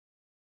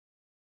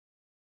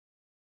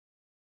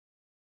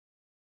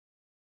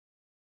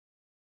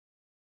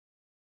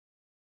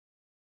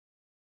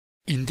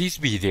In this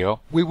video,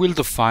 we will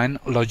define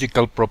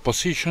logical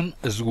proposition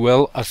as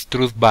well as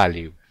truth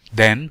value.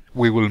 Then,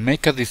 we will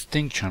make a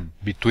distinction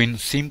between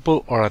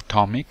simple or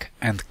atomic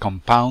and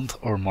compound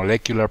or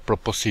molecular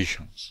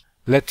propositions.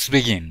 Let's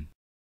begin.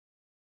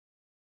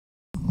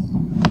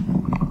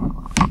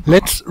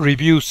 Let's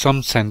review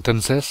some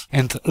sentences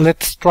and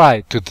let's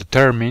try to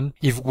determine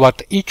if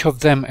what each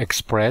of them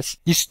express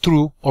is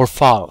true or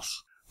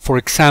false. For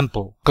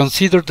example,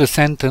 consider the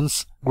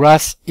sentence,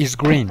 "Grass is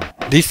green."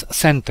 This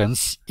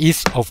sentence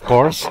is, of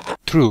course,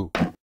 true.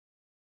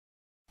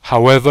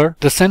 However,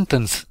 the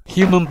sentence,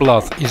 "Human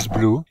blood is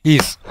blue,"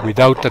 is,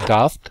 without a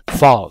doubt,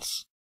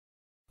 false.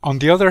 On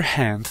the other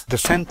hand, the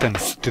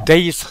sentence,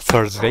 "Today is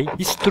Thursday,"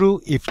 is true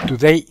if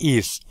today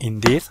is,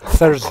 indeed,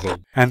 Thursday,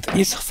 and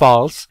is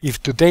false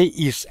if today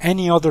is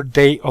any other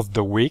day of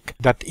the week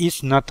that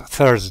is not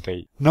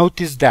Thursday.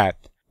 Notice that,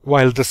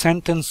 while the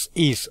sentence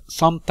is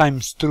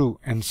sometimes true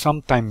and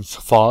sometimes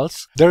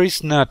false, there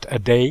is not a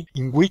day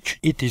in which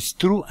it is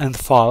true and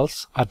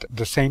false at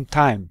the same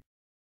time.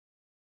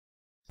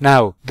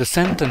 Now, the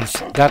sentence,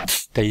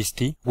 "That's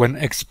tasty," when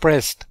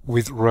expressed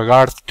with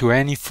regard to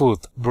any food,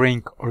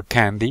 drink or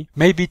candy,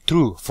 may be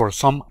true for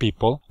some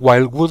people,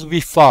 while would be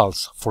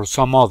false for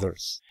some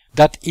others.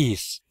 That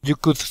is, you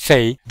could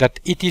say that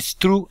it is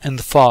true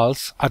and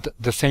false at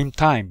the same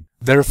time.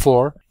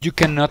 Therefore, you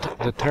cannot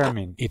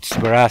determine its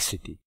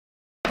veracity.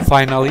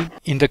 Finally,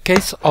 in the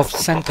case of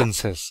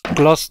sentences,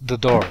 "Close the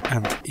door"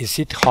 and "Is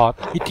it hot?",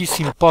 it is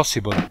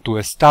impossible to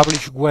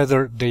establish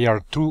whether they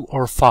are true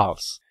or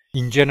false.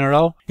 In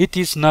general, it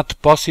is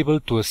not possible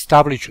to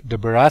establish the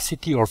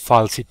veracity or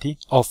falsity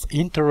of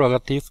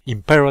interrogative,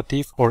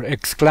 imperative, or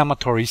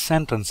exclamatory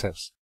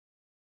sentences.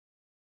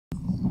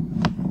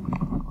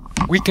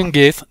 We can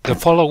give the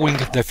following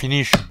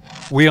definition.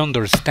 We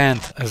understand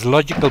as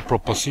logical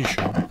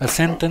proposition a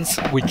sentence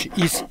which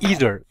is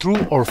either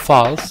true or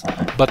false,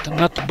 but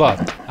not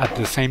both at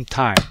the same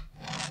time.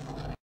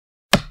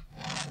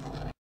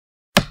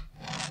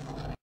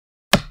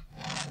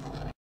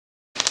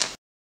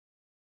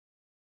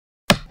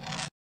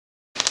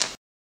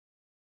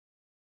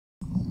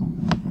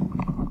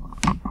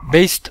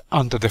 Based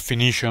on the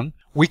definition,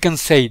 we can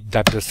say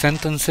that the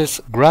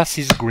sentences "Grass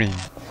is green,"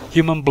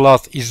 "Human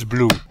blood is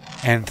blue,"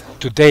 and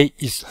 "Today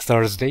is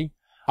Thursday"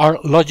 are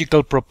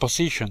logical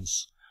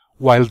propositions,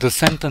 while the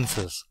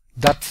sentences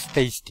 "That's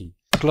tasty,"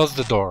 "Close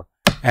the door,"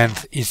 and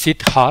 "Is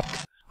it hot?"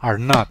 are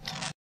not.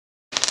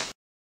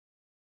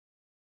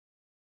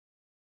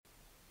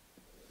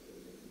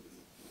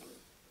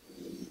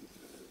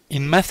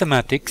 In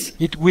mathematics,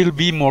 it will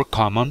be more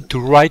common to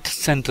write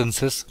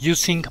sentences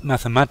using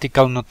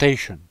mathematical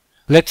notation.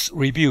 Let's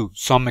review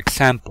some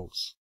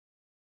examples.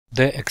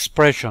 The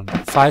expression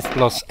 5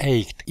 plus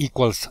 8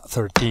 equals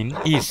 13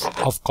 is,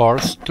 of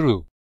course,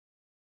 true.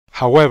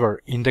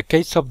 However, in the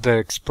case of the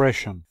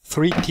expression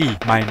 3t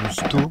minus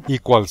 2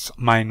 equals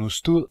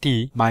minus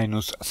 2t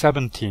minus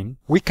 17,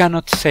 we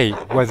cannot say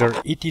whether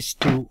it is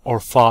true or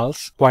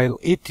false while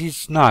it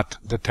is not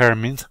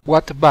determined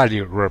what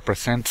value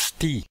represents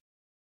t.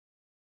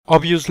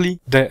 Obviously,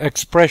 the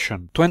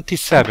expression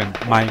 27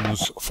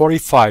 minus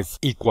 45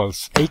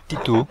 equals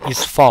 82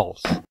 is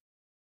false.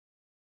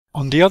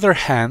 On the other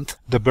hand,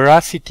 the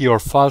veracity or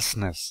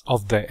falseness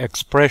of the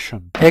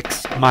expression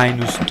x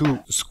minus 2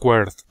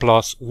 squared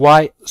plus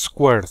y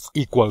squared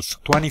equals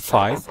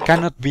 25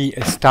 cannot be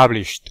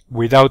established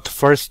without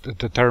first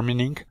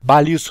determining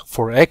values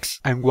for x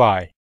and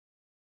y.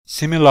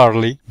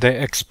 Similarly,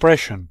 the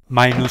expression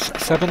minus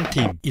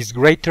 17 is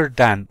greater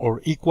than or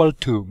equal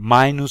to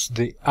minus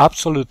the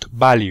absolute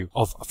value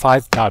of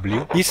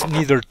 5w is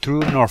neither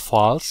true nor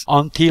false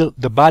until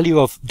the value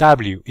of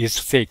w is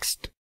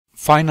fixed.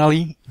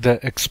 Finally, the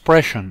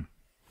expression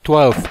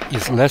 12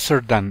 is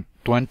lesser than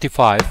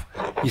 25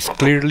 is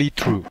clearly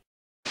true.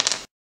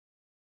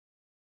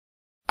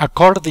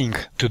 According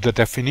to the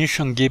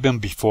definition given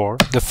before,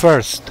 the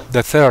first,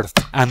 the third,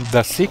 and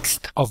the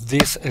sixth of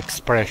these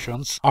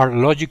expressions are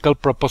logical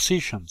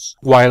propositions,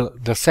 while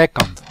the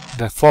second,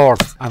 the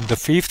fourth, and the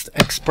fifth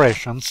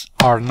expressions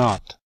are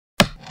not.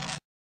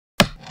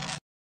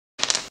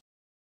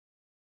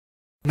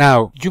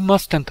 Now, you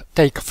mustn't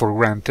take for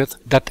granted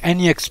that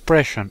any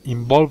expression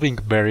involving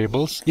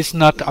variables is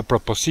not a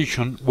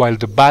proposition while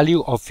the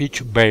value of each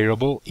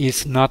variable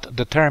is not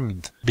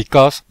determined,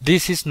 because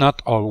this is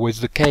not always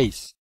the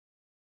case.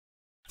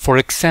 For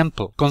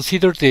example,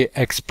 consider the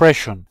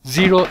expression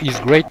 0 is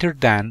greater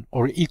than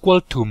or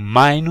equal to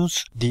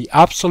minus the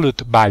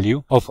absolute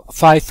value of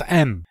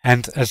 5m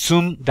and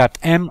assume that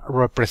m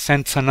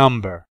represents a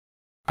number.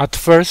 At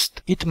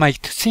first, it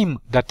might seem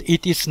that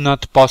it is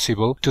not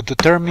possible to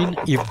determine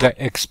if the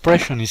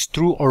expression is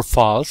true or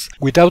false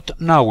without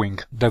knowing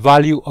the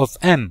value of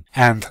m,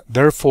 and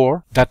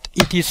therefore that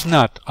it is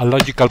not a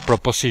logical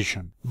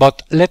proposition.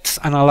 But let's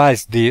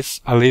analyze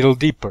this a little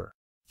deeper.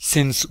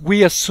 Since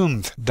we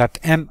assumed that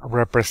m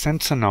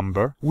represents a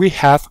number, we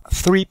have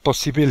three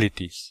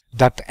possibilities.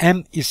 That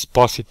m is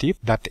positive,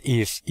 that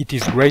is, it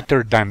is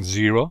greater than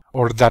 0,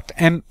 or that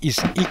m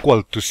is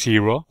equal to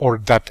 0, or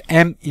that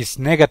m is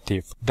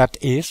negative, that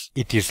is,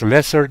 it is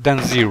lesser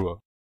than 0.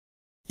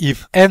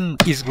 If m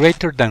is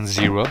greater than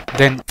 0,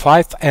 then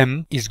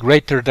 5m is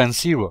greater than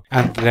 0,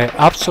 and the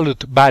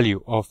absolute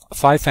value of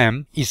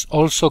 5m is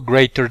also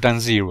greater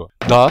than 0.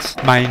 Thus,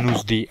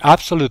 minus the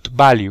absolute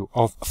value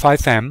of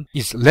 5m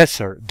is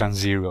lesser than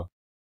 0.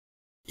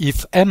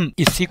 If m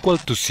is equal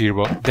to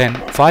 0, then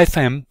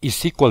 5m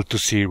is equal to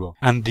 0,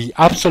 and the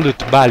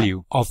absolute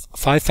value of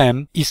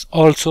 5m is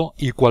also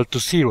equal to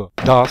 0.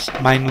 Thus,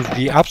 minus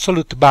the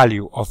absolute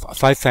value of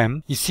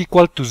 5m is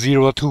equal to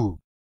 0 too.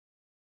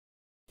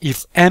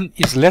 If m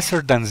is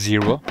lesser than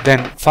 0,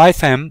 then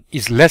 5m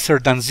is lesser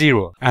than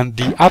 0, and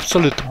the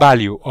absolute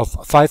value of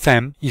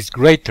 5m is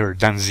greater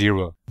than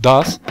 0.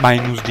 Thus,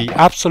 minus the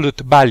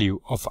absolute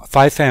value of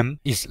 5m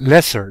is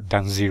lesser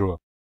than 0.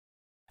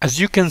 As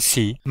you can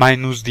see,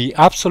 minus the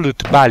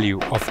absolute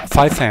value of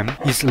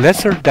 5m is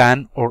lesser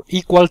than or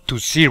equal to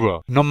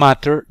 0, no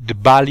matter the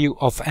value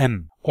of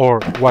m.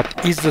 Or,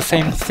 what is the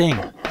same thing,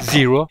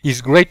 0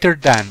 is greater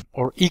than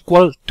or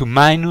equal to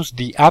minus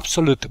the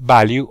absolute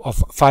value of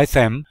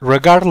 5m,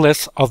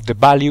 regardless of the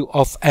value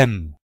of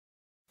m.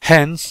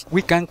 Hence,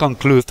 we can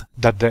conclude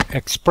that the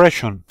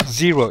expression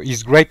 0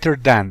 is greater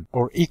than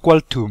or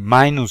equal to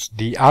minus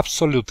the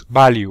absolute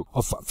value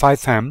of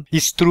 5m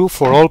is true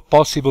for all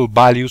possible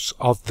values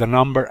of the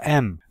number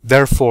m.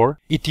 Therefore,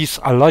 it is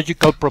a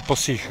logical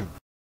proposition.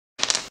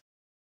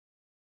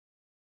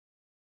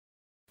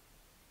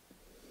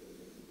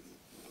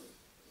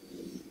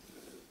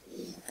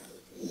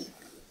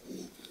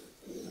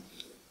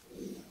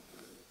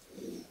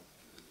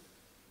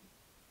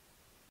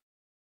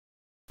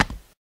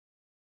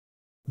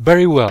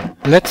 Very well,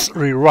 let's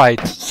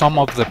rewrite some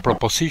of the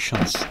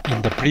propositions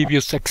in the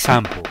previous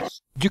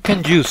examples. You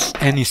can use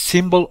any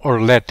symbol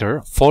or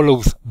letter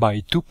followed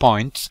by 2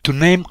 points to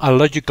name a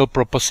logical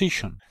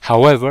proposition.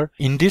 However,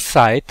 in this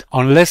site,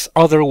 unless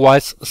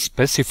otherwise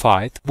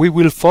specified, we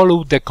will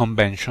follow the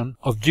convention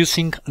of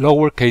using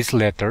lowercase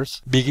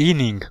letters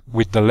beginning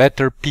with the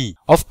letter P.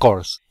 Of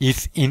course,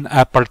 if in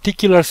a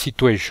particular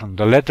situation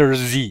the letter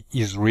Z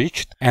is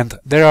reached and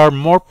there are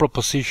more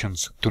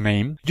propositions to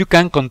name, you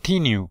can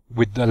continue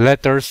with the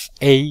letters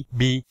A,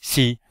 B,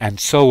 C, and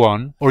so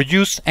on, or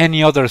use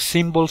any other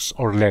symbols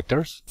or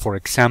letters, for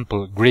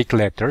example Greek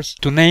letters,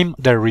 to name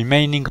the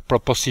remaining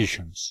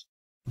propositions.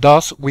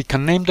 Thus, we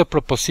can name the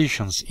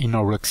propositions in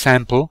our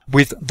example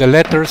with the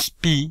letters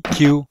P,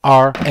 Q,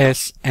 R,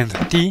 S, and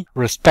T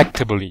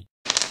respectively.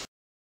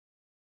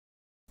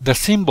 The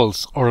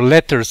symbols or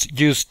letters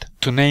used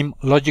to name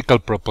logical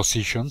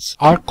propositions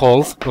are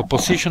called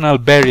propositional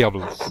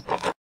variables.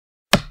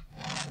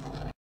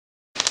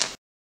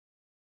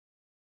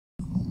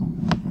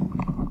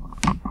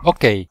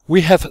 Okay,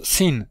 we have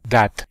seen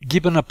that,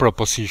 given a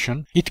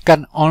proposition, it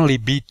can only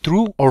be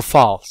true or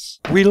false.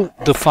 We'll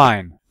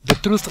define the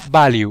truth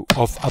value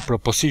of a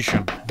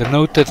proposition,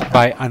 denoted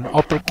by an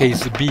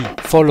uppercase V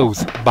followed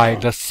by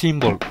the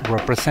symbol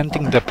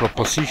representing the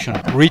proposition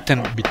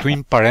written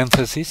between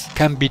parentheses,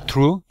 can be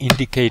true,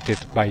 indicated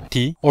by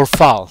T, or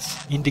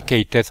false,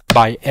 indicated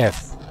by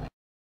F.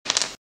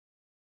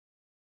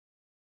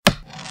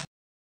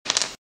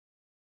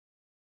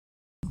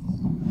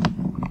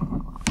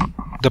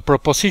 The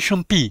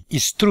proposition P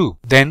is true,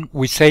 then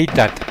we say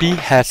that P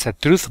has a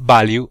truth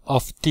value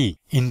of T.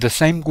 In the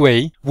same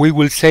way, we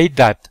will say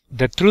that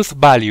the truth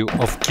value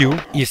of Q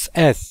is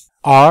S.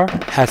 R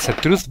has a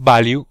truth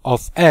value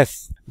of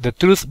S. The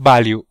truth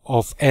value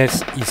of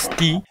S is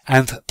T,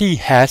 and T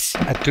has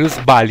a truth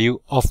value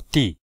of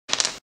T.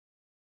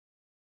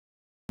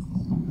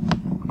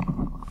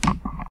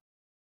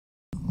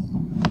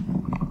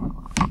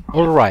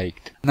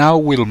 Alright, now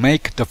we'll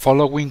make the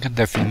following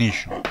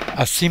definition.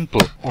 A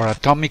simple or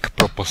atomic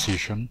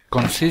proposition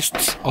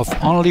consists of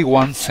only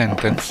one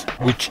sentence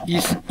which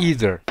is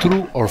either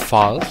true or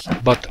false,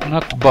 but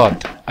not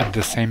both at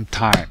the same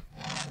time.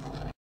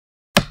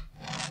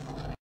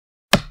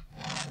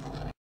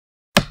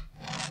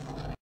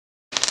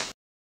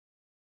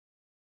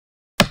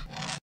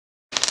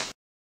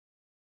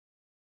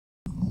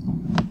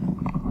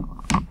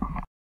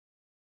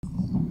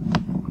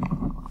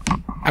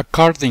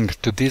 According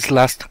to this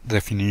last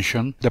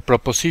definition, the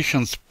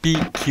propositions P,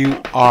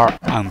 Q, R,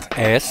 and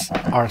S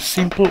are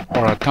simple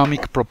or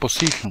atomic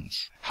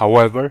propositions.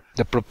 However,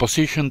 the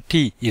proposition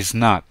T is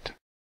not.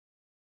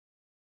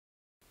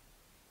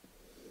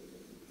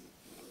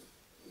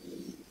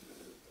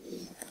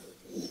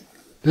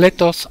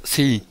 Let us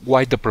see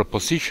why the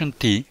proposition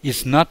T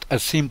is not a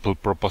simple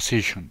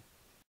proposition.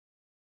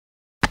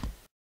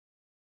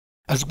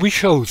 As we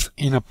showed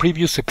in a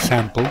previous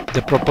example,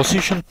 the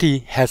proposition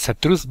T has a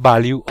truth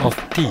value of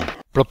T.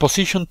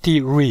 Proposition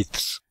T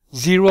reads,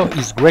 0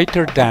 is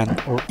greater than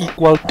or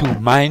equal to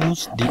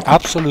minus the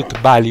absolute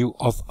value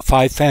of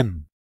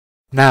 5m.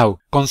 Now,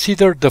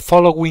 consider the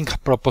following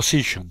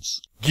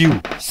propositions.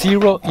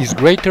 u0 is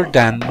greater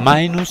than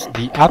minus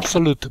the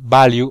absolute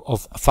value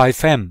of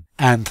 5m,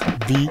 and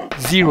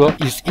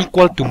v0 is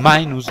equal to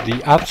minus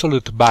the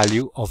absolute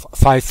value of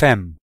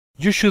 5m.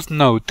 You should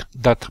note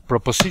that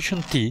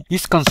proposition T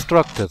is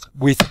constructed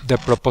with the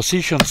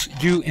propositions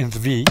U and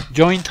V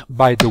joined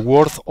by the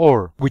word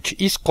OR, which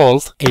is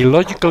called a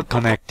logical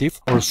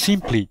connective or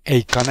simply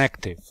a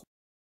connective.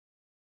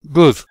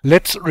 Good,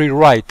 let's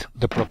rewrite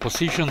the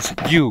propositions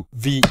U,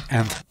 V,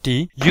 and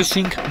T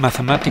using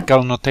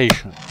mathematical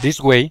notation.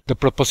 This way, the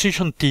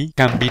proposition T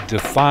can be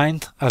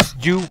defined as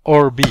U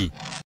or V.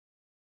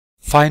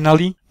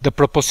 Finally, the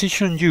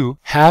proposition U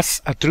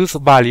has a truth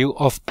value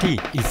of T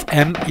if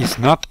m is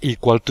not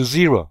equal to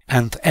 0,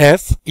 and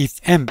f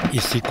if m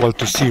is equal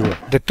to 0.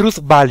 The truth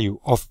value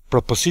of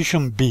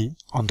proposition B,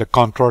 on the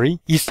contrary,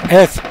 is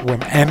f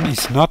when m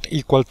is not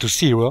equal to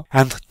 0,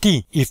 and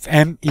T if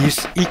m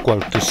is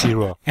equal to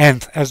 0.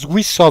 And as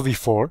we saw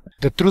before,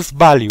 the truth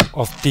value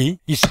of T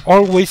is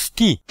always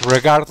T,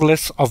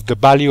 regardless of the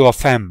value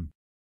of m.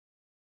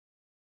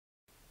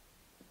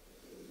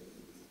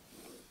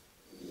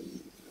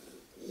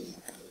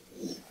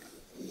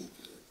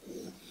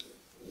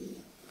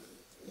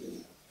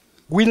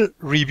 We'll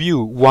review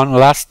one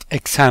last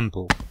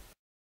example.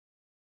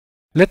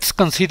 Let's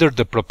consider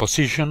the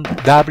proposition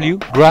W,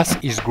 grass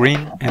is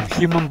green and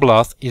human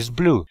blood is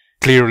blue.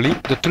 Clearly,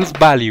 the truth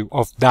value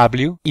of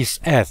W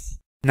is F.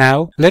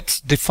 Now,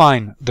 let's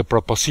define the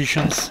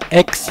propositions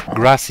X,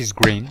 grass is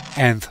green,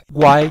 and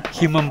Y,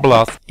 human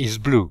blood is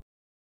blue.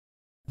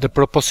 The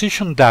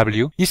proposition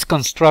W is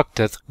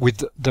constructed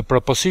with the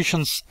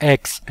propositions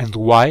X and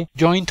Y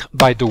joined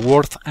by the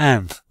word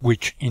AND,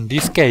 which in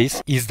this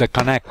case is the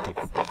connective.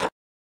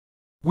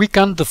 We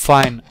can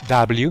define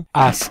W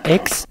as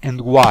X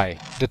and Y.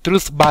 The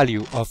truth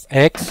value of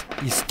X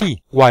is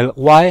T, while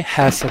Y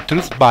has a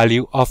truth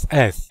value of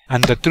F,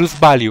 and the truth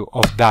value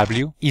of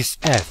W is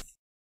F.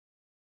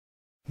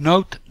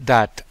 Note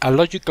that a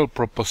logical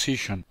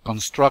proposition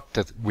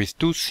constructed with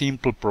two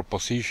simple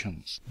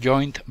propositions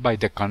joined by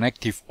the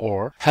connective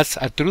OR has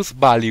a truth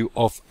value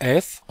of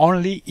F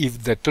only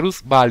if the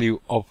truth value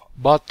of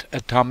both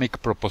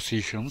atomic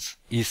propositions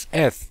is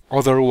F.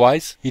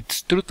 Otherwise,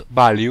 its truth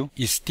value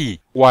is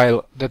T,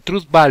 while the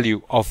truth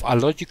value of a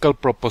logical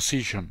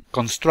proposition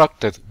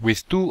constructed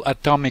with two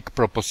atomic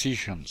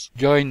propositions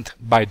joined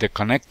by the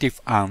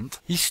connective AND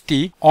is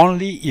T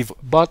only if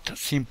both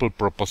simple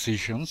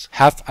propositions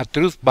have a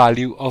truth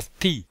value of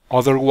T.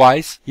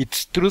 Otherwise,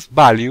 its truth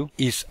value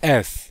is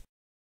F.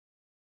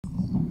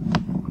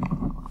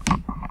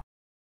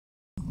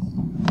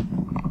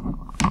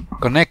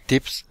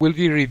 Connectives will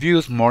be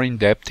reviewed more in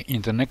depth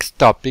in the next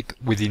topic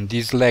within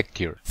this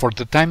lecture. For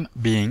the time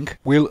being,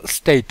 we'll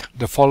state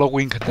the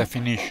following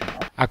definition.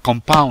 A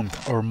compound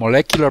or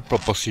molecular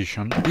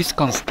proposition is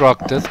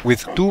constructed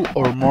with two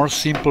or more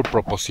simple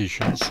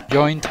propositions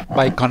joined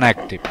by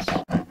connectives.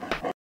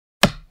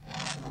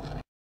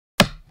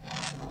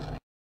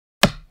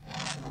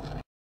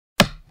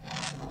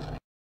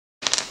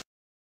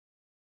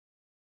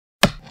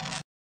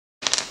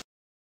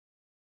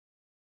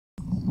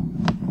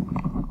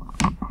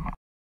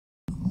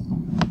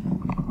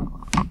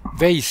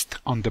 Based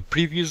on the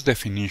previous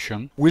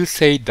definition, we'll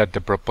say that the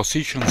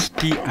propositions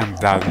T and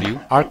W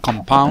are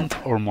compound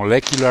or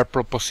molecular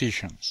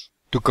propositions.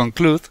 To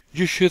conclude,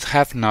 you should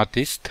have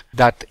noticed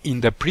that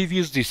in the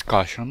previous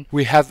discussion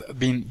we have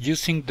been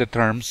using the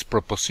terms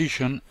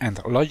proposition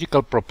and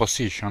logical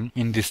proposition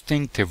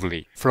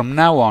indistinctively. From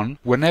now on,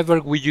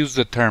 whenever we use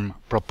the term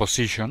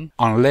proposition,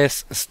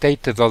 unless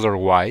stated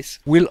otherwise,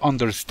 we'll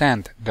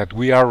understand that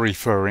we are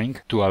referring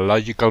to a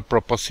logical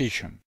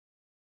proposition.